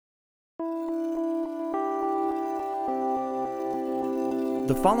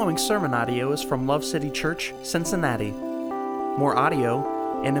The following sermon audio is from Love City Church, Cincinnati. More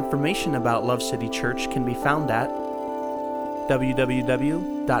audio and information about Love City Church can be found at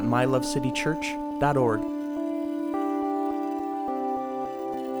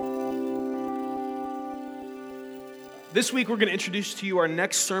www.mylovecitychurch.org. This week, we're going to introduce to you our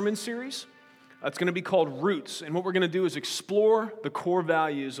next sermon series. It's going to be called Roots, and what we're going to do is explore the core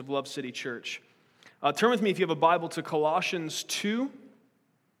values of Love City Church. Turn with me, if you have a Bible, to Colossians 2,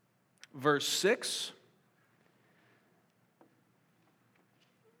 verse 6.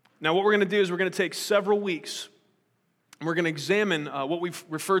 Now, what we're going to do is we're going to take several weeks, and we're going to examine what we've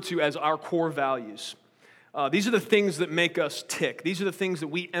referred to as our core values. These are the things that make us tick. These are the things that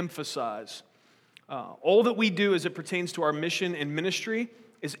we emphasize. All that we do as it pertains to our mission and ministry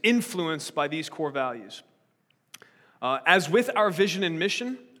is influenced by these core values. As with our vision and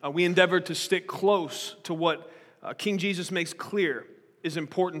mission, we endeavor to stick close to what King Jesus makes clear is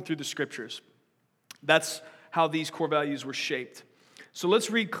important through the Scriptures. That's how these core values were shaped. So let's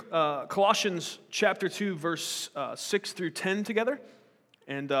read Colossians chapter 2, verse 6 through 10 together,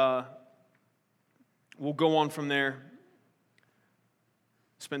 and we'll go on from there.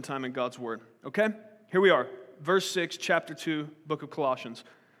 Spend time in God's Word. Okay? Here we are. Verse 6, chapter 2, book of Colossians.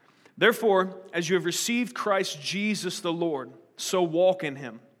 Therefore, as you have received Christ Jesus the Lord, so walk in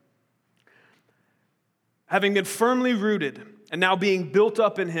him. Having been firmly rooted and now being built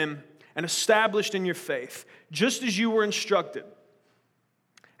up in him and established in your faith, just as you were instructed,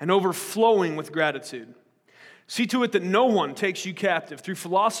 and overflowing with gratitude. See to it that no one takes you captive through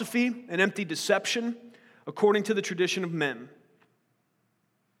philosophy and empty deception, according to the tradition of men,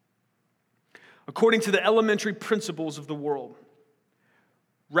 according to the elementary principles of the world,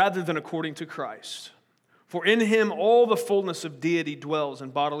 rather than according to Christ. For in him all the fullness of deity dwells in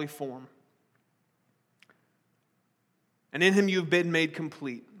bodily form. And in him you have been made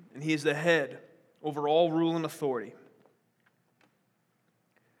complete, and he is the head over all rule and authority.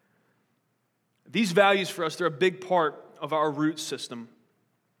 These values for us, they're a big part of our root system.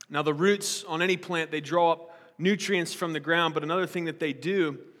 Now, the roots on any plant, they draw up nutrients from the ground, but another thing that they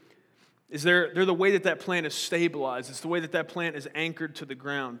do is they're the way that plant is stabilized. It's the way that plant is anchored to the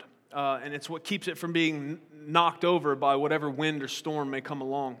ground. And it's what keeps it from being knocked over by whatever wind or storm may come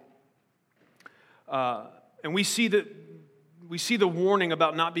along. And we see the warning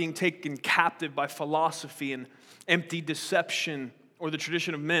about not being taken captive by philosophy and empty deception or the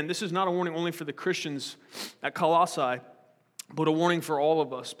tradition of men. This is not a warning only for the Christians at Colossae, but a warning for all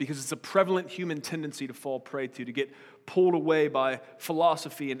of us, because it's a prevalent human tendency to fall prey to get pulled away by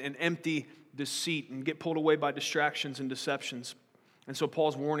philosophy and empty deceit, and get pulled away by distractions and deceptions. And so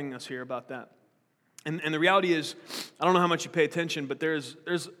Paul's warning us here about that. And the reality is, I don't know how much you pay attention, but there's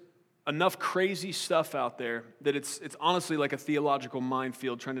enough crazy stuff out there that it's honestly like a theological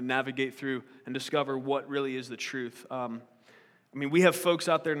minefield trying to navigate through and discover what really is the truth. We have folks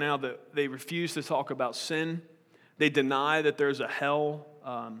out there now that they refuse to talk about sin. They deny that there's a hell.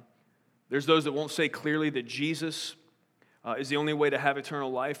 There's those that won't say clearly that Jesus is the only way to have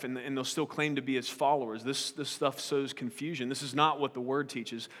eternal life, and they'll still claim to be his followers. This stuff sows confusion. This is not what the Word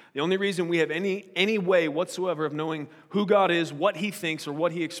teaches. The only reason we have any way whatsoever of knowing who God is, what he thinks, or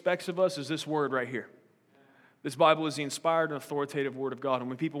what he expects of us is this Word right here. This Bible is the inspired and authoritative Word of God, and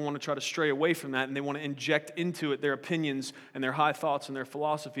when people want to try to stray away from that and they want to inject into it their opinions and their high thoughts and their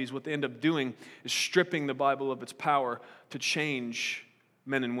philosophies, what they end up doing is stripping the Bible of its power to change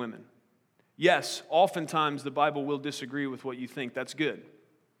men and women. Yes, oftentimes the Bible will disagree with what you think. That's good.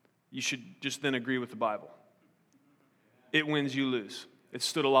 You should just then agree with the Bible. It wins, you lose. It's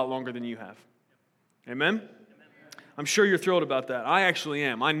stood a lot longer than you have. Amen? I'm sure you're thrilled about that. I actually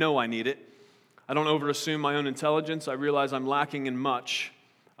am. I know I need it. I don't overassume my own intelligence. I realize I'm lacking in much,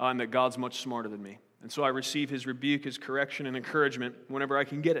 and that God's much smarter than me. And so I receive his rebuke, his correction, and encouragement whenever I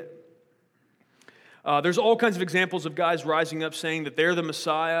can get it. There's all kinds of examples of guys rising up saying that they're the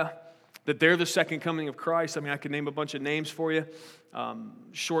Messiah, that they're the second coming of Christ. I could name a bunch of names for you.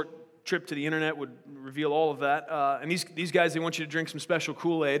 Short trip to the internet would reveal all of that. And these guys, they want you to drink some special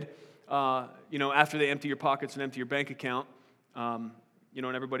Kool-Aid, after they empty your pockets and empty your bank account.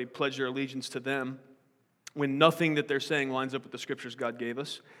 And everybody pledge their allegiance to them when nothing that they're saying lines up with the Scriptures God gave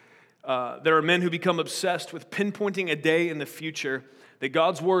us. There are men who become obsessed with pinpointing a day in the future that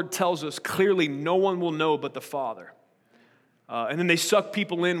God's Word tells us clearly no one will know but the Father. And then they suck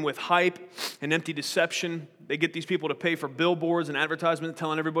people in with hype and empty deception. They get these people to pay for billboards and advertisements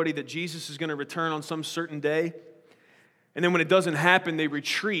telling everybody that Jesus is going to return on some certain day. And then when it doesn't happen, they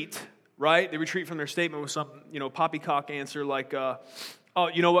retreat, right? They retreat from their statement with some, poppycock answer like, Oh,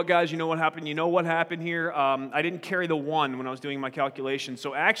 you know what, guys? You know what happened? You know what happened here? I didn't carry the 1 when I was doing my calculation.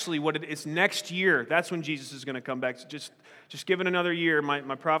 So actually, it's next year. That's when Jesus is going to come back. So just give it another year.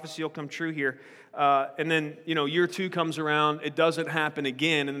 My prophecy will come true here. And then, year 2 comes around. It doesn't happen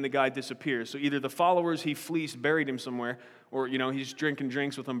again, and then the guy disappears. So either the followers he fleeced buried him somewhere, or, he's drinking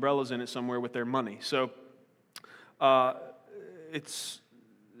drinks with umbrellas in it somewhere with their money. So it's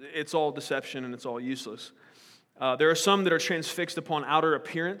all deception, and it's all useless. There are some that are transfixed upon outer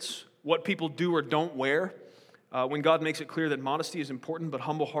appearance, what people do or don't wear, when God makes it clear that modesty is important, but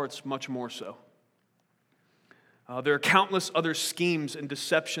humble hearts much more so. There are countless other schemes and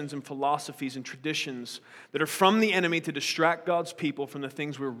deceptions and philosophies and traditions that are from the enemy to distract God's people from the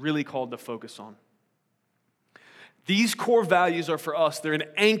things we're really called to focus on. These core values are for us. They're an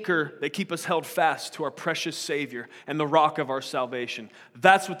anchor that keep us held fast to our precious Savior and the rock of our salvation.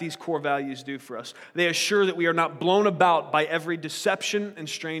 That's what these core values do for us. They assure that we are not blown about by every deception and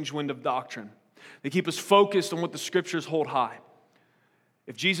strange wind of doctrine. They keep us focused on what the Scriptures hold high.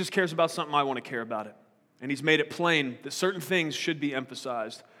 If Jesus cares about something, I want to care about it. And He's made it plain that certain things should be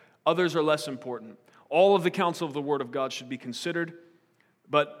emphasized. Others are less important. All of the counsel of the Word of God should be considered.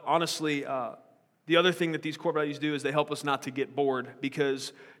 But honestly, the other thing that these core values do is they help us not to get bored,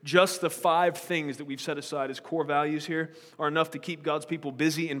 because just the 5 things that we've set aside as core values here are enough to keep God's people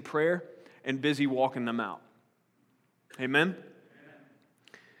busy in prayer and busy walking them out. Amen?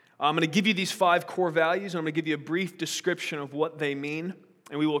 I'm going to give you these 5 core values, and I'm going to give you a brief description of what they mean,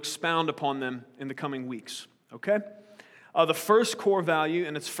 and we will expound upon them in the coming weeks. Okay? The first core value,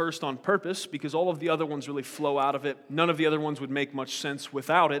 and it's first on purpose because all of the other ones really flow out of it. None of the other ones would make much sense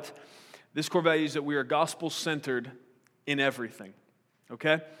without it. This core value is that we are gospel-centered in everything,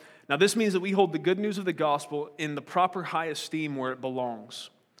 okay? Now, this means that we hold the good news of the gospel in the proper high esteem where it belongs.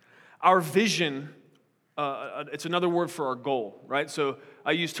 Our vision, it's another word for our goal, right? So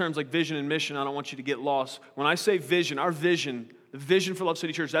I use terms like vision and mission. I don't want you to get lost. When I say vision, our vision, the vision for Love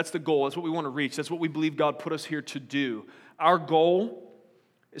City Church, that's the goal. That's what we want to reach. That's what we believe God put us here to do. Our goal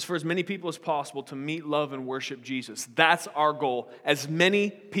is for as many people as possible to meet, love, and worship Jesus. That's our goal. As many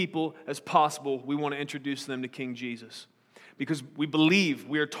people as possible, we want to introduce them to King Jesus. Because we believe,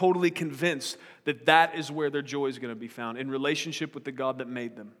 we are totally convinced that that is where their joy is going to be found, in relationship with the God that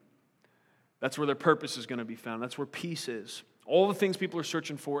made them. That's where their purpose is going to be found. That's where peace is. All the things people are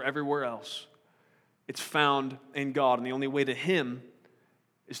searching for everywhere else, it's found in God. And the only way to Him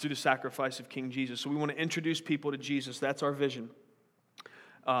is through the sacrifice of King Jesus. So we want to introduce people to Jesus. That's our vision.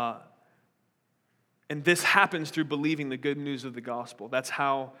 And this happens through believing the good news of the gospel. That's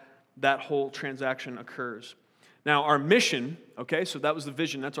how that whole transaction occurs. Now, our mission, okay, so that was the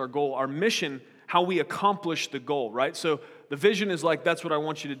vision, that's our goal. Our mission, how we accomplish the goal, right? So the vision is like, that's what I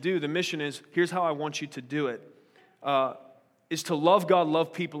want you to do. The mission is, here's how I want you to do it, is to love God,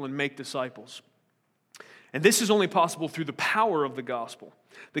 love people, and make disciples. And this is only possible through the power of the gospel.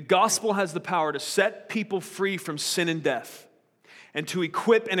 The gospel has the power to set people free from sin and death, and to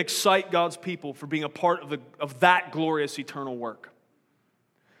equip and excite God's people for being a part of that glorious eternal work.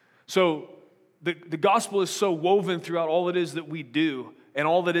 So the gospel is so woven throughout all it is that we do and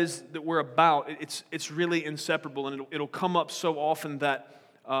all that is that we're about. It's really inseparable, and it'll come up so often that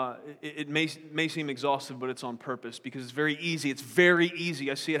it may seem exhaustive, but it's on purpose because it's very easy. It's very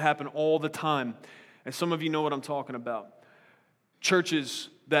easy. I see it happen all the time, and some of you know what I'm talking about. Churches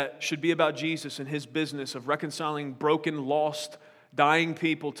that should be about Jesus and His business of reconciling broken, lost, dying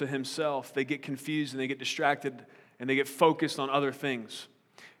people to Himself, they get confused and they get distracted and they get focused on other things.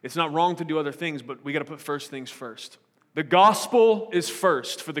 It's not wrong to do other things, but we got to put first things first. The gospel is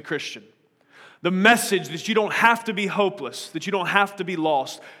first for the Christian. The message that you don't have to be hopeless, that you don't have to be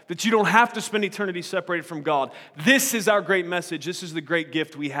lost, that you don't have to spend eternity separated from God. This is our great message. This is the great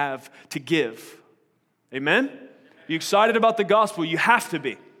gift we have to give. Amen? You excited about the gospel? You have to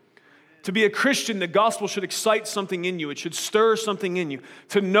be. To be a Christian, the gospel should excite something in you. It should stir something in you.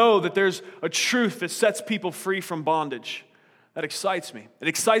 To know that there's a truth that sets people free from bondage. That excites me. It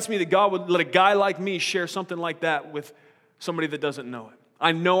excites me that God would let a guy like me share something like that with somebody that doesn't know it.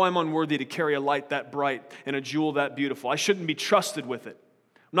 I know I'm unworthy to carry a light that bright and a jewel that beautiful. I shouldn't be trusted with it.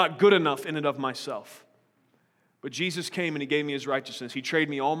 I'm not good enough in and of myself. But Jesus came and He gave me His righteousness. He traded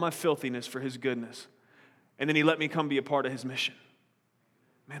me all my filthiness for His goodness. And then He let me come be a part of His mission.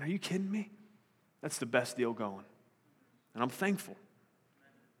 Man, are you kidding me? That's the best deal going. And I'm thankful.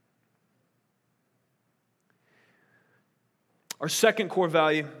 Our second core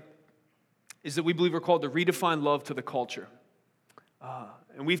value is that we believe we're called to redefine love to the culture.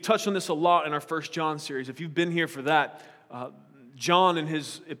 And we've touched on this a lot in our 1 John series. If you've been here for that, John in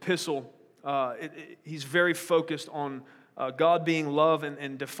his epistle, he's very focused on God being love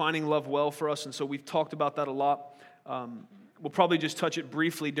and defining love well for us, and so we've talked about that a lot. We'll probably just touch it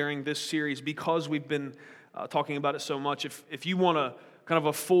briefly during this series because we've been talking about it so much. If you want a kind of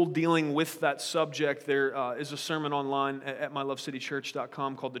a full dealing with that subject, there is a sermon online at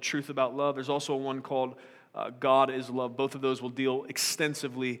mylovecitychurch.com called The Truth About Love. There's also one called God is Love. Both of those will deal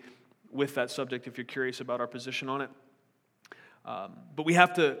extensively with that subject if you're curious about our position on it. But we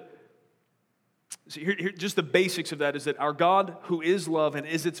have to, so here, just the basics of that is that our God, who is love and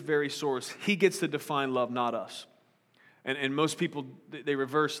is its very source, he gets to define love, not us. And most people, they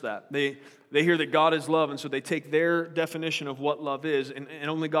reverse that. They hear that God is love, and so they take their definition of what love is, and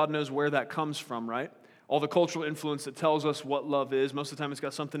only God knows where that comes from, right? All the cultural influence that tells us what love is, most of the time it's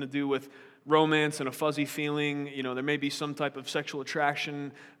got something to do with romance and a fuzzy feeling. You know, there may be some type of sexual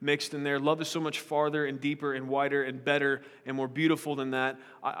attraction mixed in there. Love is so much farther and deeper and wider and better and more beautiful than that.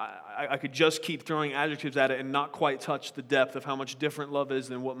 I could just keep throwing adjectives at it and not quite touch the depth of how much different love is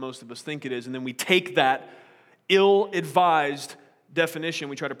than what most of us think it is. And then we take that ill-advised definition,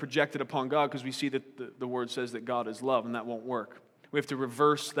 we try to project it upon God because we see that the word says that God is love, and that won't work. We have to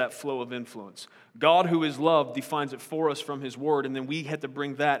reverse that flow of influence. God, who is love, defines it for us from his word, and then we have to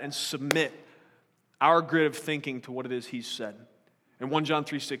bring that and submit our grid of thinking to what it is he's said. And 1 John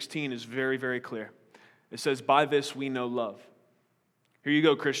 3:16 is very, very clear. It says, by this we know love. Here you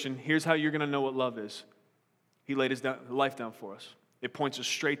go, Christian. Here's how you're going to know what love is. He laid his life down for us. It points us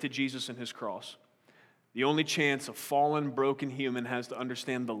straight to Jesus and his cross. The only chance a fallen, broken human has to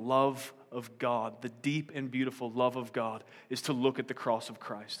understand the love of God, the deep and beautiful love of God, is to look at the cross of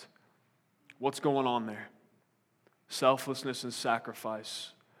Christ. What's going on there? Selflessness and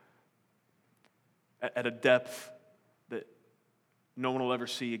sacrifice at a depth that no one will ever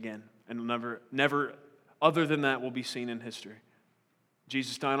see again, and never, other than that, will be seen in history.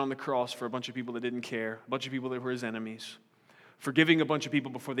 Jesus dying on the cross for a bunch of people that didn't care, a bunch of people that were his enemies, forgiving a bunch of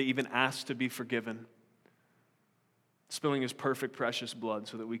people before they even asked to be forgiven, spilling his perfect, precious blood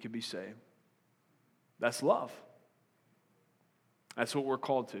so that we could be saved. That's love. That's what we're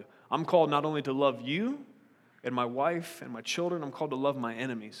called to. I'm called not only to love you and my wife and my children, I'm called to love my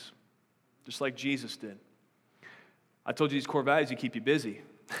enemies, just like Jesus did. I told you these core values, you keep you busy.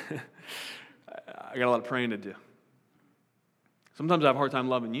 I got a lot of praying to do. Sometimes I have a hard time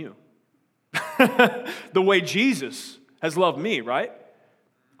loving you. The way Jesus has loved me, right?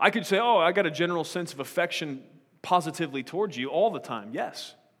 I could say, oh, I got a general sense of affection positively towards you all the time.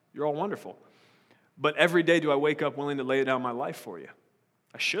 Yes, you're all wonderful. But every day do I wake up willing to lay down my life for you?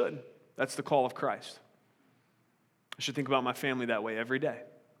 I should. That's the call of Christ. I should think about my family that way every day.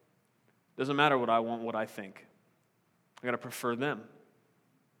 Doesn't matter what I want, what I think. I got to prefer them.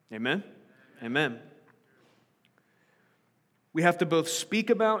 Amen? Amen. We have to both speak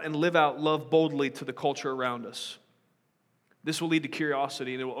about and live out love boldly to the culture around us. This will lead to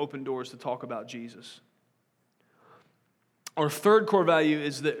curiosity, and it will open doors to talk about Jesus. Our third core value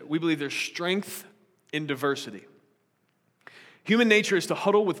is that we believe there's strength in diversity. Human nature is to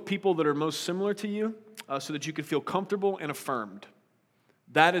huddle with people that are most similar to you so that you can feel comfortable and affirmed.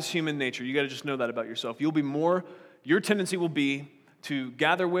 That is human nature. You got to just know that about yourself. Your tendency will be to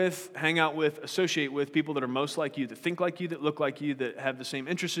gather with, hang out with, associate with people that are most like you, that think like you, that look like you, that have the same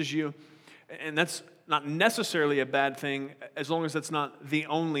interests as you. And that's not necessarily a bad thing as long as that's not the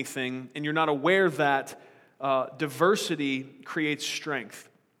only thing and you're not aware that diversity creates strength.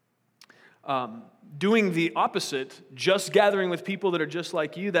 Doing the opposite, just gathering with people that are just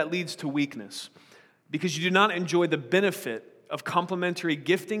like you, that leads to weakness because you do not enjoy the benefit of complementary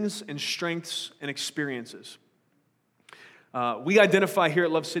giftings and strengths and experiences. We identify here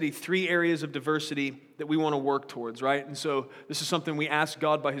at Love City 3 areas of diversity that we want to work towards, right? And so this is something we ask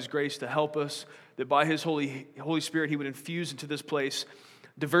God by his grace to help us, that by his Holy Spirit he would infuse into this place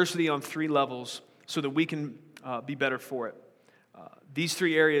diversity on 3 levels so that we can be better for it. These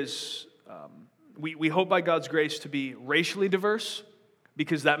 3 areas, we hope by God's grace to be racially diverse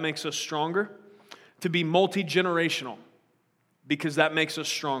because that makes us stronger, to be multi-generational because that makes us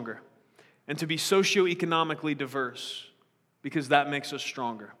stronger, and to be socioeconomically diverse because that makes us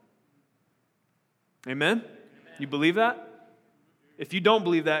stronger. Amen? You believe that? If you don't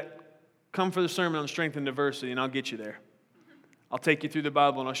believe that, come for the sermon on strength and diversity and I'll get you there. I'll take you through the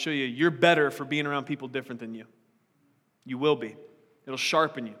Bible and I'll show you you're better for being around people different than you. You will be. It'll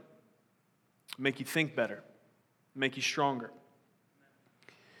sharpen you, make you think better, make you stronger.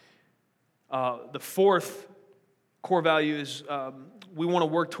 The fourth core value is we want to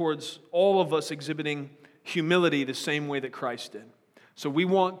work towards all of us exhibiting humility the same way that Christ did. So we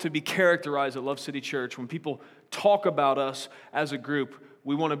want to be characterized at Love City Church. When people talk about us as a group,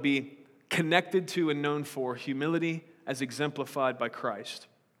 we want to be connected to and known for humility, as exemplified by Christ.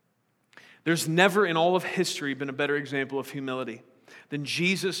 There's never in all of history been a better example of humility than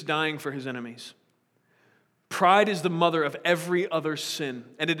Jesus dying for his enemies. Pride is the mother of every other sin,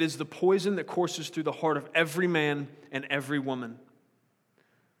 and it is the poison that courses through the heart of every man and every woman.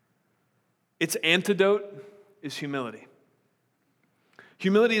 Its antidote is humility.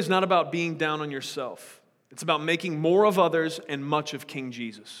 Humility is not about being down on yourself. It's about making more of others and much of King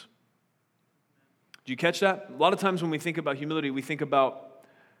Jesus. Do you catch that? A lot of times when we think about humility, we think about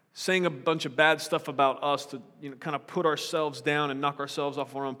saying a bunch of bad stuff about us to kind of put ourselves down and knock ourselves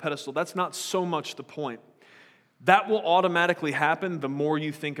off our own pedestal. That's not so much the point. That will automatically happen the more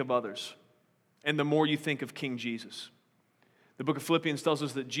you think of others and the more you think of King Jesus. The book of Philippians tells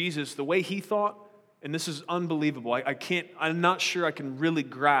us that Jesus, the way he thought, and this is unbelievable. I'm not sure I can really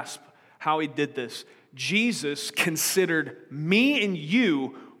grasp how he did this. Jesus considered me and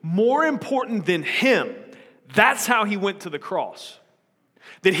you more important than him. That's how he went to the cross.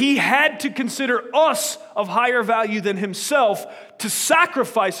 That he had to consider us of higher value than himself to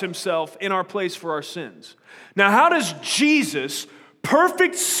sacrifice himself in our place for our sins. Now, how does Jesus,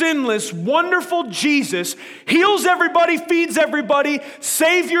 perfect, sinless, wonderful Jesus, heals everybody, feeds everybody,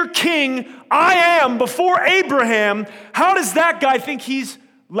 Savior, King, I am before Abraham, how does that guy think he's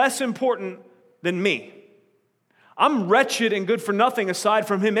less important than me? I'm wretched and good for nothing aside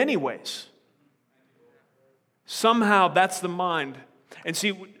from him anyways. Somehow that's the mind. And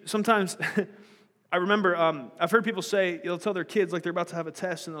see, sometimes I remember I've heard people say, they'll tell their kids like they're about to have a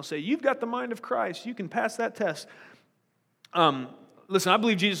test, and they'll say, you've got the mind of Christ. You can pass that test. Listen, I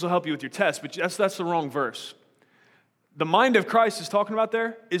believe Jesus will help you with your test, but that's the wrong verse. The mind of Christ is talking about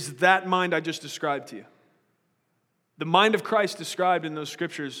there is that mind I just described to you. The mind of Christ described in those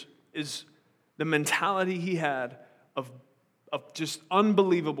scriptures is the mentality he had of just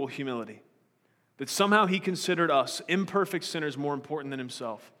unbelievable humility. That somehow he considered us, imperfect sinners, more important than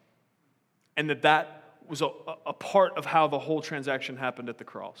himself. And that was a part of how the whole transaction happened at the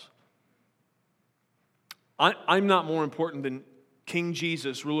cross. I'm not more important than King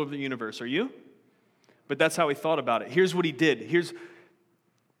Jesus, ruler of the universe. Are you? But that's how he thought about it. Here's what he did.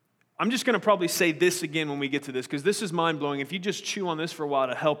 I'm just going to probably say this again when we get to this, because this is mind-blowing. If you just chew on this for a while,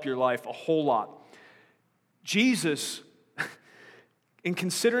 to help your life a whole lot. Jesus, in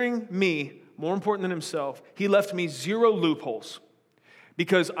considering me more important than himself, he left me zero loopholes.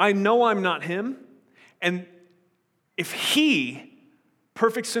 Because I know I'm not him, and if he,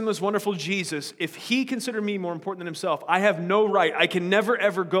 perfect, sinless, wonderful Jesus, if he considered me more important than himself, I have no right, I can never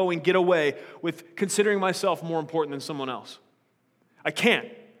ever go and get away with considering myself more important than someone else. I can't.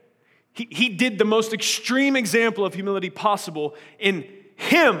 He did the most extreme example of humility possible in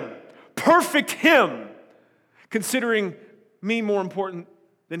him, perfect him, considering me more important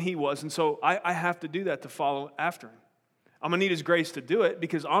than he was. And so I have to do that to follow after him. I'm going to need his grace to do it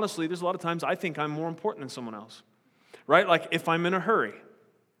because honestly, there's a lot of times I think I'm more important than someone else, right? Like if I'm in a hurry,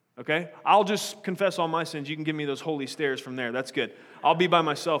 okay? I'll just confess all my sins. You can give me those holy stares from there. That's good. I'll be by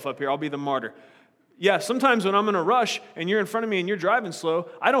myself up here. I'll be the martyr. Yeah, sometimes when I'm in a rush and you're in front of me and you're driving slow,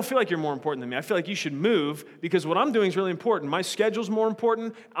 I don't feel like you're more important than me. I feel like you should move because what I'm doing is really important. My schedule's more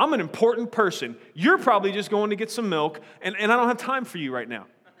important. I'm an important person. You're probably just going to get some milk, and I don't have time for you right now.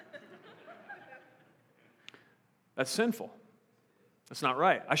 That's sinful. That's not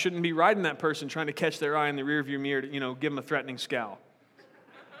right. I shouldn't be riding that person trying to catch their eye in the rearview mirror to, give them a threatening scowl.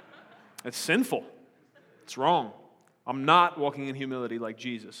 That's sinful. It's wrong. I'm not walking in humility like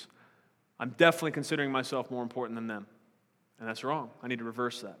Jesus. I'm definitely considering myself more important than them. And that's wrong. I need to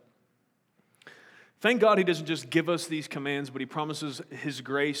reverse that. Thank God he doesn't just give us these commands, but he promises his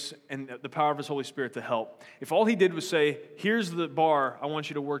grace and the power of his Holy Spirit to help. If all he did was say, here's the bar, I want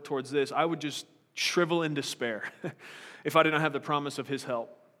you to work towards this, I would just shrivel in despair if I did not have the promise of his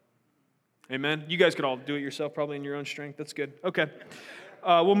help. Amen? You guys could all do it yourself, probably in your own strength. That's good. Okay.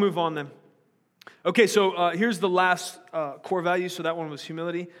 We'll move on then. Okay, so here's the last core value. So that one was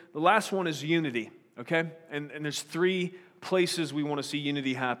humility. The last one is unity, okay? And there's three places we want to see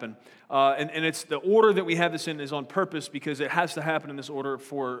unity happen. And it's the order that we have this in is on purpose because it has to happen in this order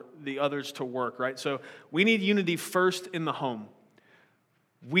for the others to work, right? So we need unity first in the home.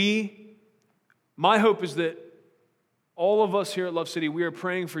 My hope is that all of us here at Love City, we are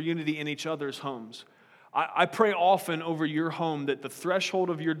praying for unity in each other's homes. I pray often over your home that the threshold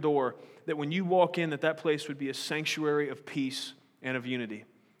of your door, that when you walk in, that place would be a sanctuary of peace and of unity.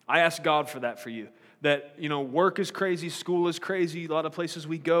 I ask God for that for you. That, work is crazy, school is crazy, a lot of places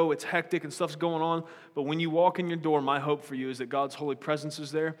we go, it's hectic and stuff's going on. But when you walk in your door, my hope for you is that God's holy presence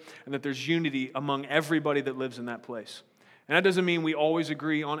is there and that there's unity among everybody that lives in that place. And that doesn't mean we always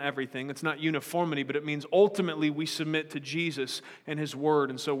agree on everything. It's not uniformity, but it means ultimately we submit to Jesus and His Word.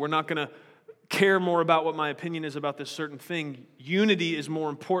 And so we're not going to care more about what my opinion is about this certain thing. Unity is more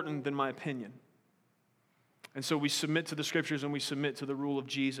important than my opinion. And so we submit to the Scriptures and we submit to the rule of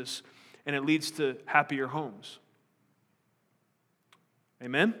Jesus. And it leads to happier homes.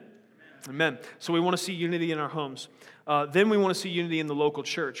 Amen? Amen. So we want to see unity in our homes. Then we want to see unity in the local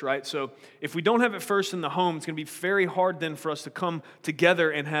church, right? So if we don't have it first in the home, it's going to be very hard then for us to come together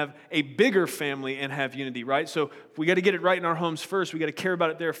and have a bigger family and have unity, right? So we got to get it right in our homes first. We got to care about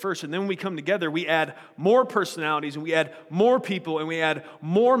it there first. And then when we come together, we add more personalities and we add more people and we add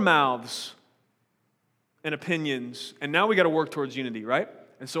more mouths and opinions. And now we got to work towards unity, right?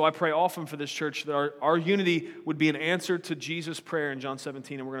 And so I pray often for this church that our unity would be an answer to Jesus' prayer in John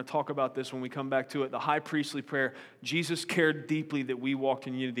 17, and we're going to talk about this when we come back to it, the high priestly prayer. Jesus cared deeply that we walked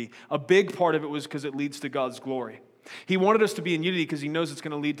in unity. A big part of it was because it leads to God's glory. He wanted us to be in unity because He knows it's going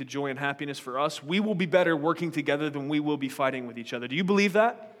to lead to joy and happiness for us. We will be better working together than we will be fighting with each other. Do you believe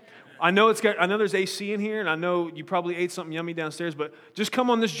that? I know there's AC in here, and I know you probably ate something yummy downstairs, but just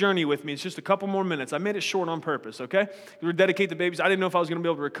come on this journey with me. It's just a couple more minutes. I made it short on purpose, okay? We're dedicate the babies. I didn't know if I was going to be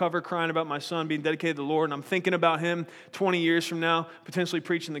able to recover crying about my son being dedicated to the Lord, and I'm thinking about him 20 years from now, potentially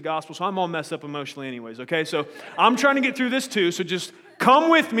preaching the gospel, so I'm all messed up emotionally anyways, okay? So I'm trying to get through this too, so just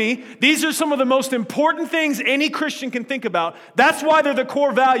come with me. These are some of the most important things any Christian can think about. That's why they're the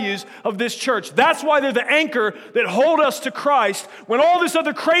core values of this church. That's why they're the anchor that hold us to Christ when all this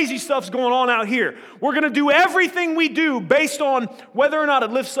other crazy stuff's going on out here. We're going to do everything we do based on whether or not it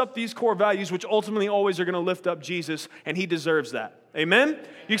lifts up these core values, which ultimately always are going to lift up Jesus, and He deserves that. Amen?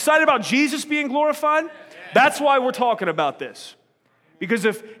 You excited about Jesus being glorified? That's why we're talking about this. Because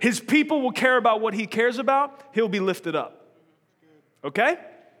if His people will care about what He cares about, He'll be lifted up. Okay?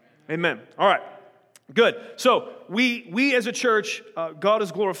 Amen. All right. Good. So we as a church, God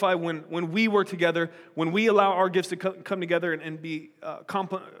is glorified when we work together, when we allow our gifts to come together and be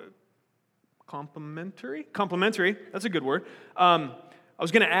complementary. Complementary. That's a good word. I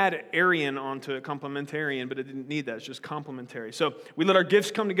was going to add Aryan onto complementarian, but it didn't need that. It's just complementary. So we let our gifts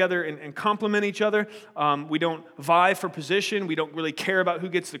come together and complement each other. We don't vie for position. We don't really care about who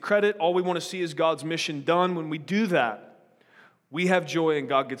gets the credit. All we want to see is God's mission done. When we do that, we have joy and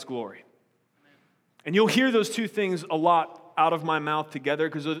God gets glory. And you'll hear those two things a lot out of my mouth together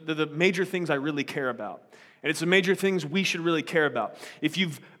because they're the major things I really care about. And it's the major things we should really care about. If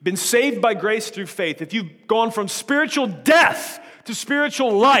you've been saved by grace through faith, if you've gone from spiritual death to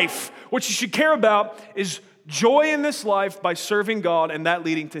spiritual life, what you should care about is joy in this life by serving God and that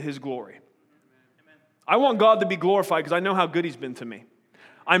leading to His glory. I want God to be glorified because I know how good He's been to me.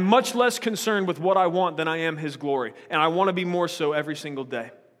 I'm much less concerned with what I want than I am His glory. And I want to be more so every single day.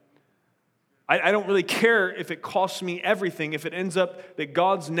 I don't really care if it costs me everything. If it ends up that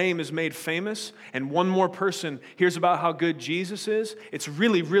God's name is made famous and one more person hears about how good Jesus is, it's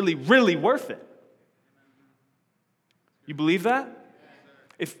really, really, really worth it. You believe that?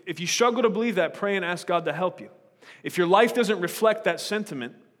 If you struggle to believe that, pray and ask God to help you. If your life doesn't reflect that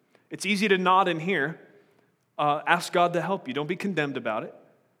sentiment, it's easy to nod in here. Ask God to help you. Don't be condemned about it.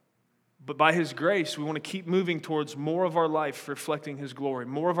 But by His grace, we want to keep moving towards more of our life reflecting His glory,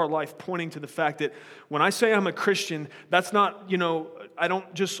 more of our life pointing to the fact that when I say I'm a Christian, that's not, I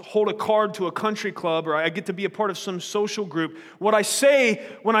don't just hold a card to a country club or I get to be a part of some social group. What I say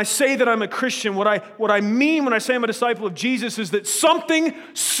when I say that I'm a Christian, what I mean when I say I'm a disciple of Jesus is that something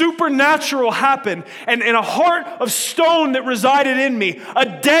supernatural happened and a heart of stone that resided in me,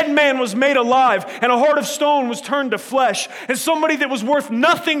 a dead man was made alive and a heart of stone was turned to flesh and somebody that was worth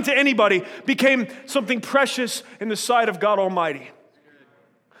nothing to anybody became something precious in the sight of God Almighty.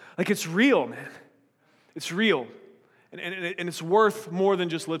 Like it's real, man. It's real. And it's worth more than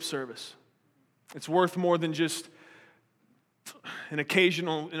just lip service. It's worth more than just an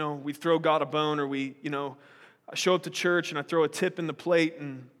occasional, we throw God a bone or I show up to church and I throw a tip in the plate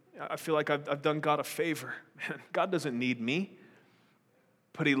and I feel like I've done God a favor. Man, God doesn't need me,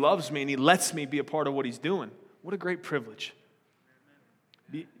 but He loves me and He lets me be a part of what He's doing. What a great privilege.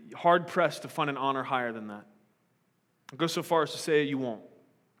 Be hard-pressed to find an honor higher than that. I'll go so far as to say you won't.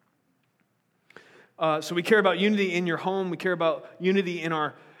 So we care about unity in your home, we care about unity in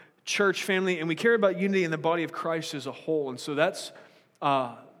our church family, and we care about unity in the body of Christ as a whole. And so that's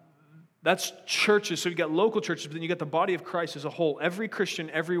churches. So you got local churches, but then you got the body of Christ as a whole. Every Christian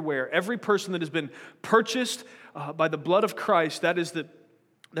everywhere, every person that has been purchased by the blood of Christ, that is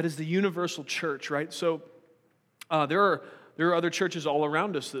the universal church, right? So there are other churches all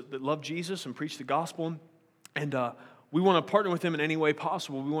around us that love Jesus and preach the gospel. And We want to partner with them in any way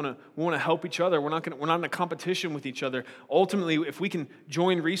possible. We want to help each other. We're not in a competition with each other. Ultimately, if we can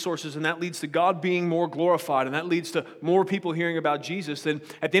join resources and that leads to God being more glorified and that leads to more people hearing about Jesus, then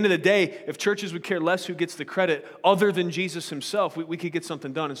at the end of the day, if churches would care less who gets the credit other than Jesus himself, we could get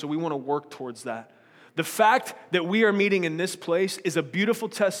something done. And so we want to work towards that. The fact that we are meeting in this place is a beautiful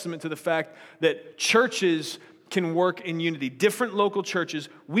testament to the fact that churches can work in unity. Different local churches.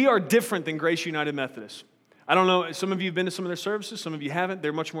 We are different than Grace United Methodist. I don't know, some of you have been to some of their services, some of you haven't.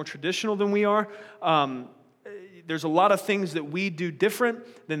 They're much more traditional than we are. There's a lot of things that we do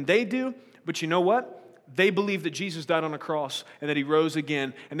different than they do, but you know what? They believe that Jesus died on a cross and that he rose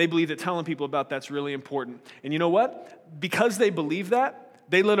again, and they believe that telling people about that's really important. And you know what? Because they believe that,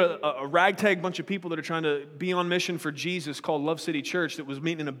 they let a ragtag bunch of people that are trying to be on mission for Jesus called Love City Church that was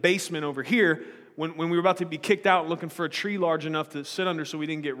meeting in a basement over here. When we were about to be kicked out looking for a tree large enough to sit under so we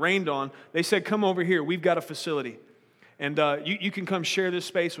didn't get rained on, they said, come over here. We've got a facility. And you can come share this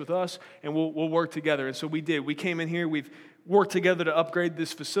space with us, and we'll work together. And so we did. We came in here. We've worked together to upgrade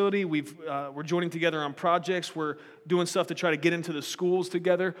this facility. We're joining together on projects. We're doing stuff to try to get into the schools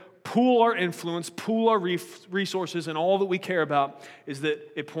together, pool our influence, pool our resources, and all that we care about is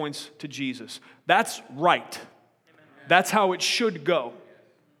that it points to Jesus. That's right. That's how it should go.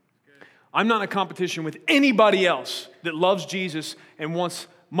 I'm not in a competition with anybody else that loves Jesus and wants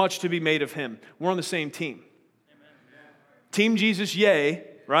much to be made of him. We're on the same team. Team Jesus, yay,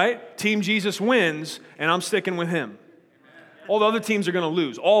 right? Team Jesus wins, and I'm sticking with him. All the other teams are going to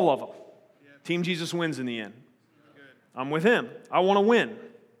lose, all of them. Team Jesus wins in the end. I'm with him. I want to win.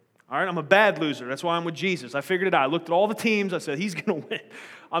 All right, I'm a bad loser. That's why I'm with Jesus. I figured it out. I looked at all the teams. I said, he's going to win.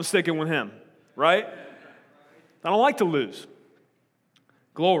 I'm sticking with him, right? I don't like to lose.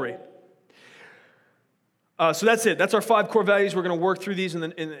 Glory. So that's it. That's our 5 core values. We're going to work through these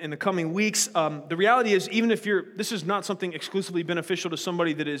in the coming weeks. The reality is, even if this is not something exclusively beneficial to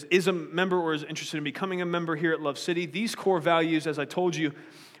somebody that is a member or is interested in becoming a member here at Love City, these core values, as I told you,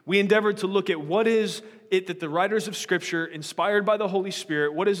 we endeavored to look at what is it that the writers of Scripture, inspired by the Holy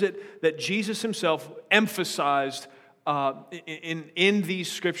Spirit, what is it that Jesus himself emphasized in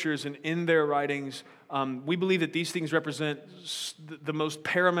these Scriptures and in their writings. We believe that these things represent the most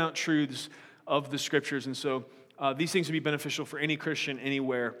paramount truths of the Scriptures, and so these things would be beneficial for any Christian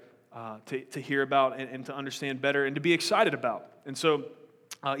anywhere to hear about and to understand better and to be excited about. And so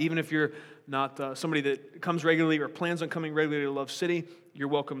even if you're not somebody that comes regularly or plans on coming regularly to Love City, you're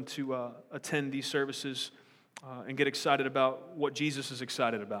welcome to attend these services and get excited about what Jesus is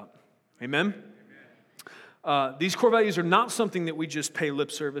excited about. Amen? These core values are not something that we just pay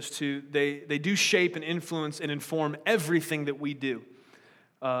lip service to. They do shape and influence and inform everything that we do.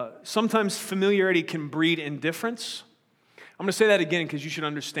 Sometimes familiarity can breed indifference. I'm going to say that again because you should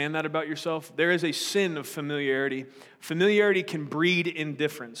understand that about yourself. There is a sin of familiarity. Familiarity can breed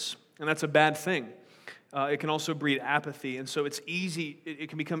indifference, and that's a bad thing. It can also breed apathy, and so it's easy. It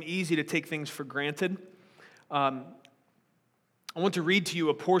can become easy to take things for granted. I want to read to you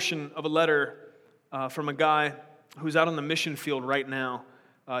a portion of a letter from a guy who's out on the mission field right now.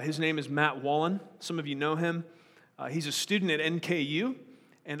 His name is Matt Wallen. Some of you know him. He's a student at NKU.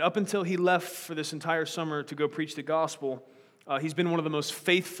 And up until he left for this entire summer to go preach the gospel, he's been one of the most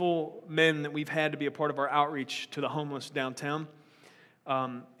faithful men that we've had to be a part of our outreach to the homeless downtown.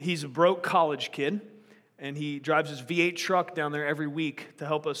 He's a broke college kid, and he drives his V8 truck down there every week to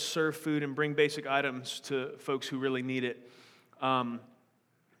help us serve food and bring basic items to folks who really need it. I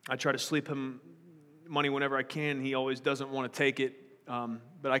try to sleep him money whenever I can. He always doesn't want to take it,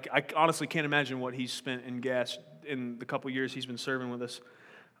 but I honestly can't imagine what he's spent in gas in the couple years he's been serving with us.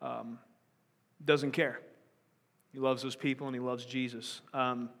 Doesn't care. He loves those people and he loves Jesus.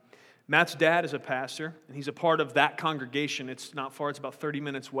 Matt's dad is a pastor, and he's a part of that congregation. It's not far. It's about 30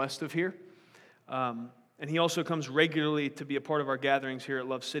 minutes west of here. And he also comes regularly to be a part of our gatherings here at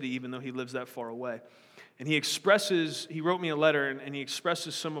Love City, even though he lives that far away. And he wrote me a letter, and he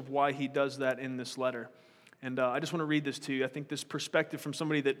expresses some of why he does that in this letter. And I just want to read this to you. I think this perspective from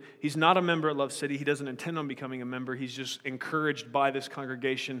somebody that he's not a member at Love City. He doesn't intend on becoming a member. He's just encouraged by this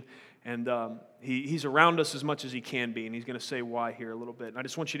congregation. And he's around us as much as he can be. And he's going to say why here a little bit. And I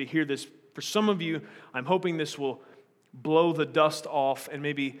just want you to hear this. For some of you, I'm hoping this will blow the dust off and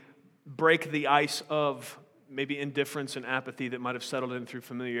maybe break the ice of maybe indifference and apathy that might have settled in through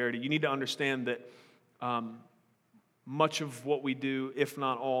familiarity. You need to understand that much of what we do, if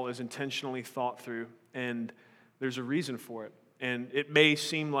not all, is intentionally thought through. And there's a reason for it. And it may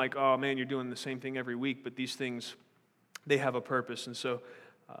seem like, oh man, you're doing the same thing every week, but these things, they have a purpose. And so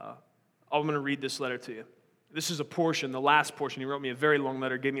I'm going to read this letter to you. This is a portion, the last portion. He wrote me a very long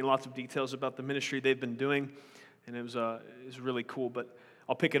letter, gave me lots of details about the ministry they've been doing and it was really cool, but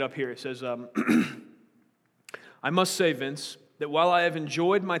I'll pick it up here. It says, I must say, Vince, that while I have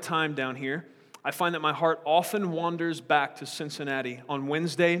enjoyed my time down here, I find that my heart often wanders back to Cincinnati on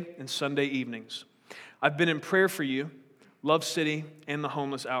Wednesday and Sunday evenings. I've been in prayer for you, Love City, and the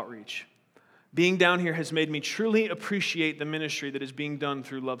homeless outreach. Being down here has made me truly appreciate the ministry that is being done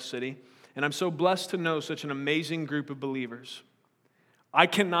through Love City, and I'm so blessed to know such an amazing group of believers. I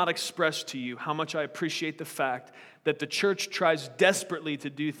cannot express to you how much I appreciate the fact that the church tries desperately to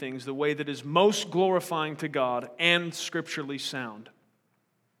do things the way that is most glorifying to God and scripturally sound.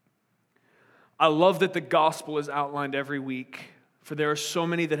 I love that the gospel is outlined every week, for there are so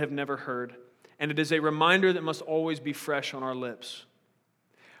many that have never heard, and it is a reminder that must always be fresh on our lips.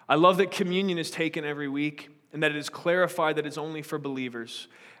 I love that communion is taken every week, and that it is clarified that it's only for believers,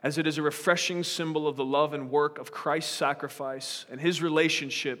 as it is a refreshing symbol of the love and work of Christ's sacrifice and his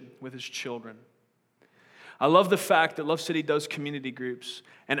relationship with his children. I love the fact that Love City does community groups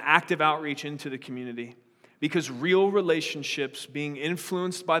and active outreach into the community, because real relationships being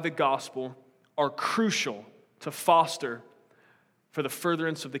influenced by the gospel are crucial to foster for the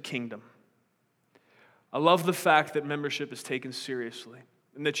furtherance of the kingdom. I love the fact that membership is taken seriously,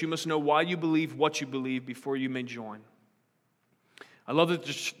 and that you must know why you believe what you believe before you may join. I love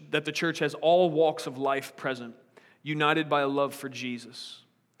that the church has all walks of life present, united by a love for Jesus,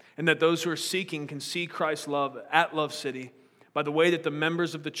 and that those who are seeking can see Christ's love at Love City by the way that the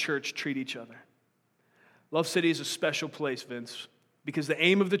members of the church treat each other. Love City is a special place, Vince, because the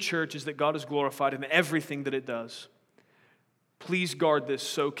aim of the church is that God is glorified in everything that it does. Please guard this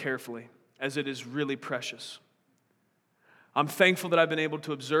so carefully, as it is really precious. I'm thankful that I've been able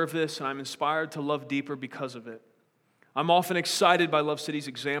to observe this, and I'm inspired to love deeper because of it. I'm often excited by Love City's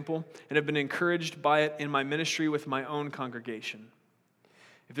example and have been encouraged by it in my ministry with my own congregation.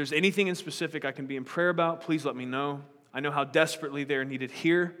 If there's anything in specific I can be in prayer about, please let me know. I know how desperately they are needed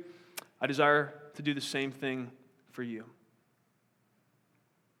here. I desire to do the same thing for you.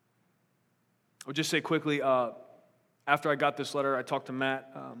 I'll just say quickly, after I got this letter, I talked to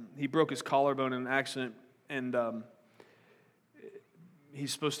Matt. He broke his collarbone in an accident, and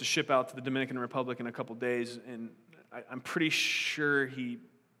he's supposed to ship out to the Dominican Republic in a couple days, and I'm pretty sure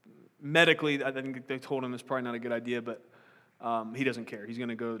medically, I think they told him it's probably not a good idea, but he doesn't care. He's going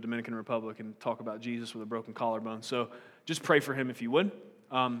to go to the Dominican Republic and talk about Jesus with a broken collarbone. So just pray for him if you would.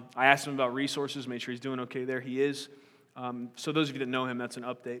 I asked him about resources, made sure he's doing okay there. He is. So those of you that know him, that's an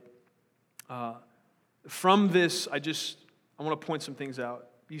update. From this, I want to point some things out.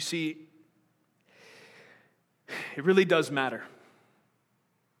 You see, it really does matter.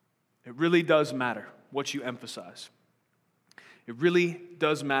 It really does matter what you emphasize. It really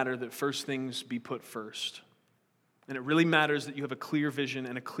does matter that first things be put first. And it really matters that you have a clear vision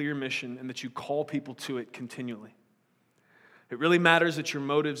and a clear mission, and that you call people to it continually. It really matters that your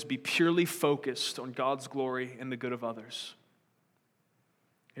motives be purely focused on God's glory and the good of others.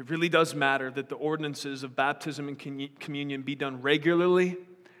 It really does matter that the ordinances of baptism and communion be done regularly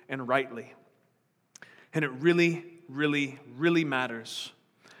and rightly. And it really, really, really matters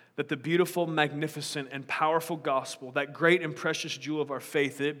that the beautiful, magnificent, and powerful gospel, that great and precious jewel of our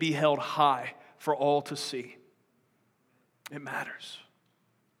faith, that it be held high for all to see. It matters.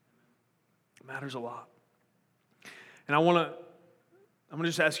 It matters a lot. And I want to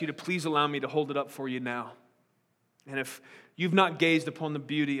just ask you to please allow me to hold it up for you now. And if you've not gazed upon the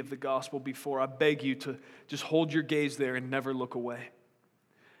beauty of the gospel before, I beg you to just hold your gaze there and never look away.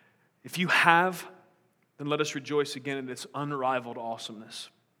 If you have, then let us rejoice again in its unrivaled awesomeness.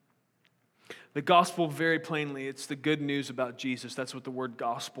 The gospel, very plainly, it's the good news about Jesus. That's what the word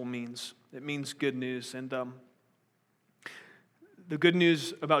gospel means. It means good news. And the good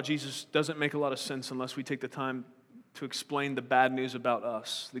news about Jesus doesn't make a lot of sense unless we take the time to explain the bad news about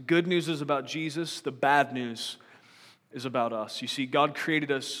us. The good news is about Jesus. The bad news is about us. You see, God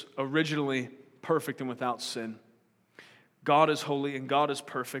created us originally perfect and without sin. God is holy and God is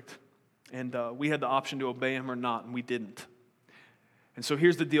perfect, and we had the option to obey him or not, and we didn't. And so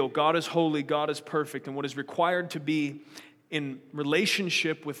here's the deal. God is holy, God is perfect, and what is required to be in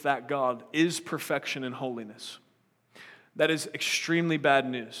relationship with that God is perfection and holiness. That is extremely bad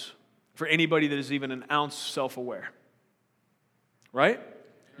news for anybody that is even an ounce self-aware. Right?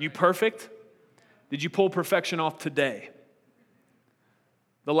 You perfect? Did you pull perfection off today?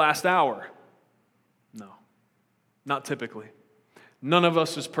 The last hour? No, not typically. None of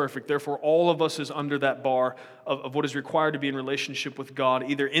us is perfect. Therefore, all of us is under that bar of what is required to be in relationship with God,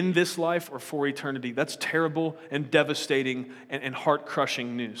 either in this life or for eternity. That's terrible and devastating and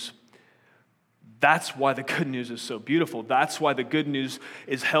heart-crushing news. That's why the good news is so beautiful. That's why the good news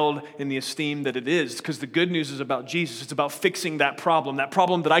is held in the esteem that it is, because the good news is about Jesus. It's about fixing that problem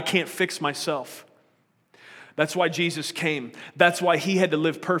that I can't fix myself. That's why Jesus came. That's why he had to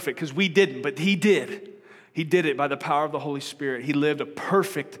live perfect, because we didn't, but he did. He did it by the power of the Holy Spirit. He lived a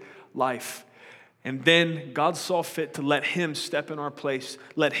perfect life. And then God saw fit to let him step in our place,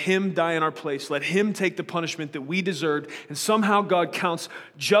 let him die in our place, let him take the punishment that we deserved. And somehow God counts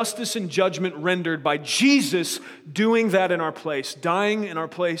justice and judgment rendered by Jesus doing that in our place, dying in our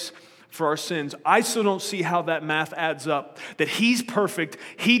place for our sins. I still don't see how that math adds up, that he's perfect,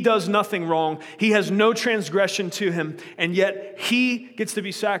 he does nothing wrong, he has no transgression to him, and yet he gets to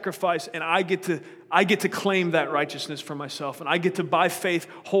be sacrificed, and I get to claim that righteousness for myself, and I get to, by faith,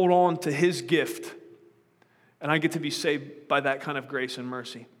 hold on to his gift, and I get to be saved by that kind of grace and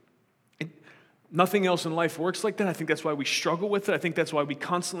mercy. Nothing else in life works like that. I think that's why we struggle with it. I think that's why we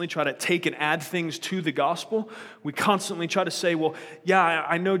constantly try to take and add things to the gospel. We constantly try to say, well, yeah,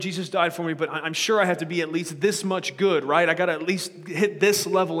 I know Jesus died for me, but I'm sure I have to be at least this much good, right? I got to at least hit this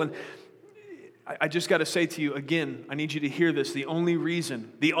level. And I just got to say to you again, I need you to hear this. The only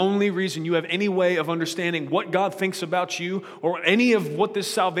reason you have any way of understanding what God thinks about you or any of what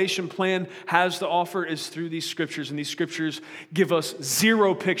this salvation plan has to offer is through these scriptures. And these scriptures give us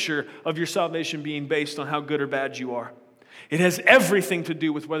zero picture of your salvation being based on how good or bad you are. It has everything to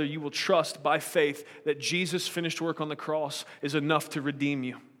do with whether you will trust by faith that Jesus' finished work on the cross is enough to redeem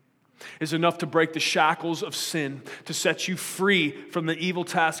you, is enough to break the shackles of sin, to set you free from the evil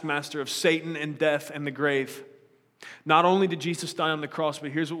taskmaster of Satan and death and the grave. Not only did Jesus die on the cross, but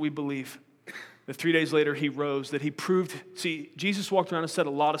here's what we believe. That 3 days later he rose, that he proved, Jesus walked around and said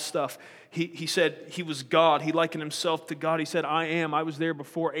a lot of stuff. He said he was God. He likened himself to God. He said, I was there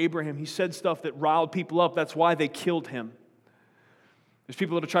before Abraham. He said stuff that riled people up. That's why they killed him. There's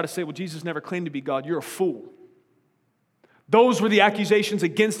people that try to say, well, Jesus never claimed to be God. You're a fool. Those were the accusations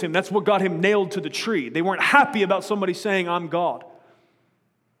against him. That's what got him nailed to the tree. They weren't happy about somebody saying, I'm God.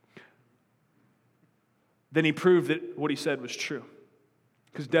 Then he proved that what he said was true,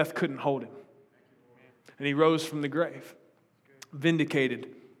 because death couldn't hold him. And he rose from the grave, vindicated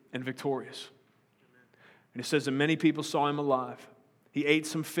and victorious. And it says that many people saw him alive. He ate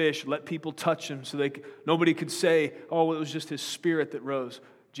some fish, let people touch him so nobody could say, oh, it was just his spirit that rose.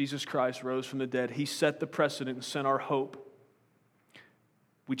 Jesus Christ rose from the dead. He set the precedent and sent our hope.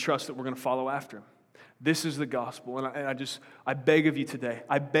 We trust that we're going to follow after him. This is the gospel. And I beg of you today.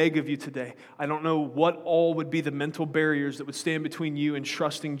 I don't know what all would be the mental barriers that would stand between you and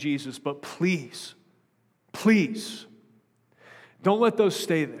trusting Jesus, but please, don't let those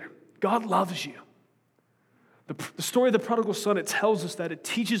stay there. God loves you. The story of the prodigal son, it tells us that. It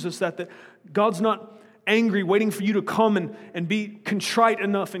teaches us that God's not angry, waiting for you to come and be contrite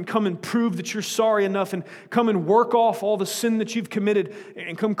enough and come and prove that you're sorry enough and come and work off all the sin that you've committed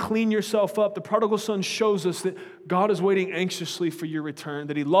and come clean yourself up. The prodigal son shows us that God is waiting anxiously for your return,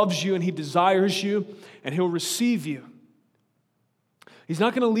 that he loves you and he desires you and he'll receive you. He's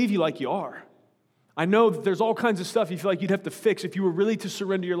not going to leave you like you are. I know that there's all kinds of stuff you feel like you'd have to fix if you were really to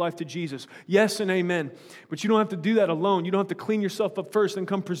surrender your life to Jesus. Yes and amen. But you don't have to do that alone. You don't have to clean yourself up first and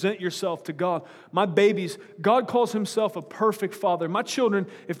come present yourself to God. My babies, God calls himself a perfect father. My children,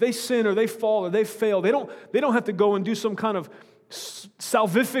 if they sin or they fall or they fail, they don't have to go and do some kind of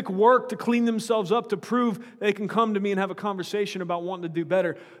salvific work to clean themselves up to prove they can come to me and have a conversation about wanting to do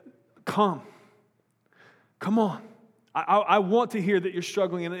better. Come on. I want to hear that you're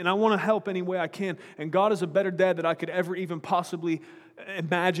struggling, and I want to help any way I can. And God is a better dad than I could ever even possibly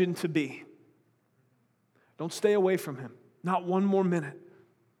imagine to be. Don't stay away from him. Not one more minute.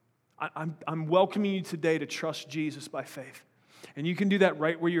 I'm welcoming you today to trust Jesus by faith. And you can do that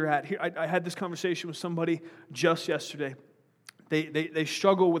right where you're at. Here, I had this conversation with somebody just yesterday. They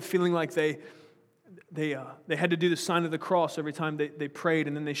struggle with feeling like they had to do the sign of the cross every time they prayed,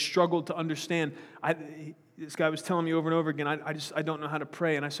 and then they struggled to understand. This guy was telling me over and over again, I don't know how to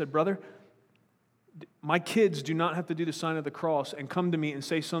pray. And I said, brother, my kids do not have to do the sign of the cross and come to me and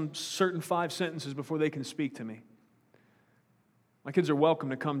say some certain 5 sentences before they can speak to me. My kids are welcome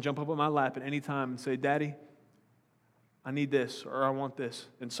to come jump up on my lap at any time and say, Daddy, I need this or I want this.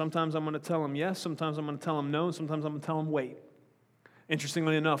 And sometimes I'm going to tell them yes, sometimes I'm going to tell them no, and sometimes I'm going to tell them wait.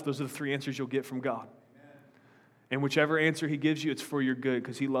 Interestingly enough, those are the 3 answers you'll get from God. And whichever answer he gives you, it's for your good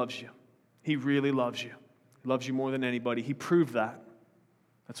because he loves you. He really loves you. He loves you more than anybody. He proved that.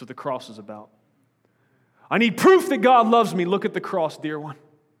 That's what the cross is about. I need proof that God loves me. Look at the cross, dear one.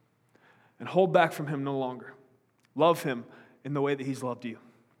 And hold back from him no longer. Love him in the way that he's loved you.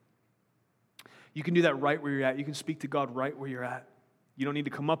 You can do that right where you're at. You can speak to God right where you're at. You don't need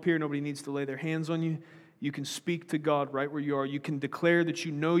to come up here. Nobody needs to lay their hands on you. You can speak to God right where you are. You can declare that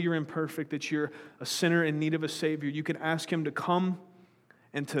you know you're imperfect, that you're a sinner in need of a Savior. You can ask Him to come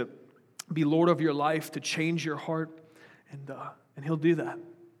and to be Lord of your life, to change your heart, and He'll do that.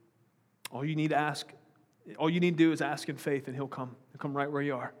 All you need to do is ask in faith, and He'll come. He'll come right where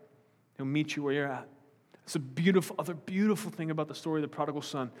you are. He'll meet you where you're at. It's other beautiful thing about the story of the prodigal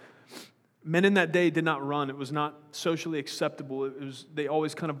son. Men in that day did not run. It was not socially acceptable. They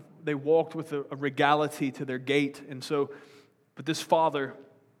always they walked with a regality to their gait. And so, but this father,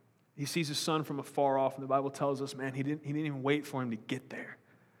 he sees his son from afar off, and the Bible tells us, man, he didn't even wait for him to get there.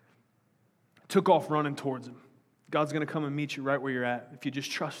 Took off running towards him. God's going to come and meet you right where you're at if you just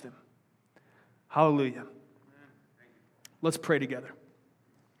trust Him. Hallelujah. Let's pray together.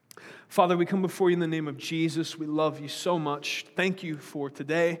 Father, we come before you in the name of Jesus. We love you so much. Thank you for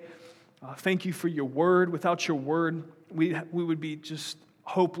today. Thank you for your word. Without your word, we would be just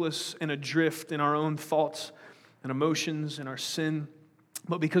hopeless and adrift in our own thoughts and emotions and our sin.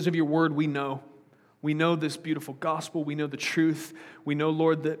 But because of your word, we know. We know this beautiful gospel. We know the truth. We know,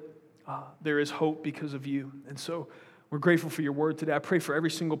 Lord, that there is hope because of you. And so we're grateful for your word today. I pray for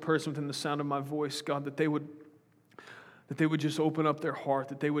every single person within the sound of my voice, God, that they would just open up their heart,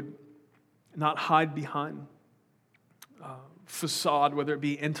 that they would not hide behind facade, whether it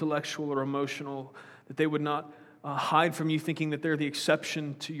be intellectual or emotional, that they would not hide from you thinking that they're the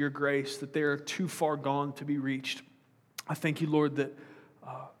exception to your grace, that they're too far gone to be reached. I thank you, Lord, that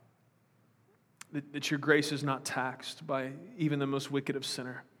your grace is not taxed by even the most wicked of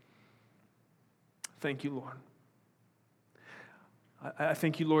sinner. Thank you, Lord. I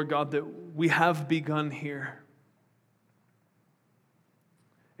thank you, Lord God, that we have begun here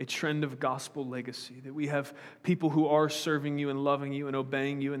a trend of gospel legacy, that we have people who are serving you and loving you and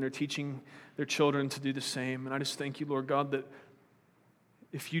obeying you, and they're teaching their children to do the same. And I just thank you, Lord God, that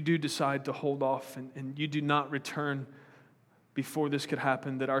if you do decide to hold off and you do not return before this could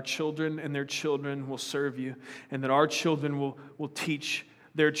happen, that our children and their children will serve you, and that our children will teach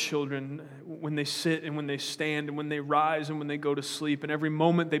their children when they sit and when they stand and when they rise and when they go to sleep, and every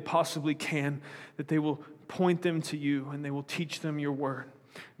moment they possibly can, that they will point them to you and they will teach them your word.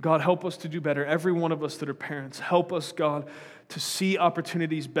 God, help us to do better. Every one of us that are parents, help us, God, to see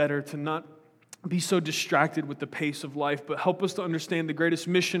opportunities better, to not be so distracted with the pace of life, but help us to understand the greatest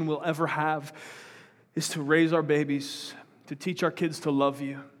mission we'll ever have is to raise our babies, to teach our kids to love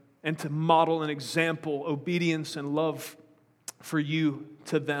you, and to model an example, obedience and love for you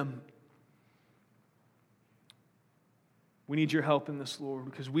to them. We need your help in this, Lord,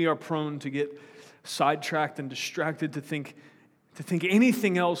 because we are prone to get sidetracked and distracted, to think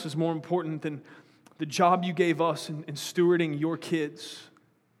anything else is more important than the job you gave us in stewarding your kids.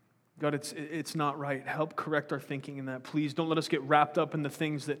 God, it's not right. Help correct our thinking in that. Please don't let us get wrapped up in the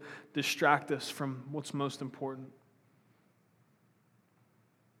things that distract us from what's most important.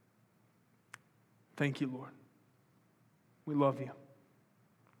 Thank you, Lord. We love you.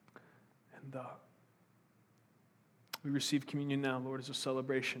 And we receive communion now, Lord, as a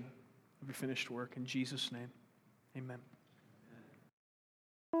celebration of your finished work. In Jesus' name, amen.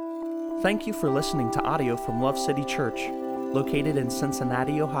 Thank you for listening to audio from Love City Church, located in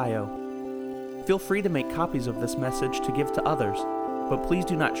Cincinnati, Ohio. Feel free to make copies of this message to give to others, but please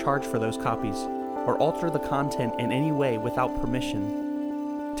do not charge for those copies or alter the content in any way without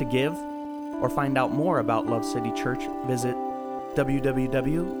permission. To give or find out more about Love City Church, visit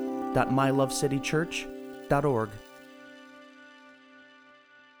www.mylovecitychurch.org.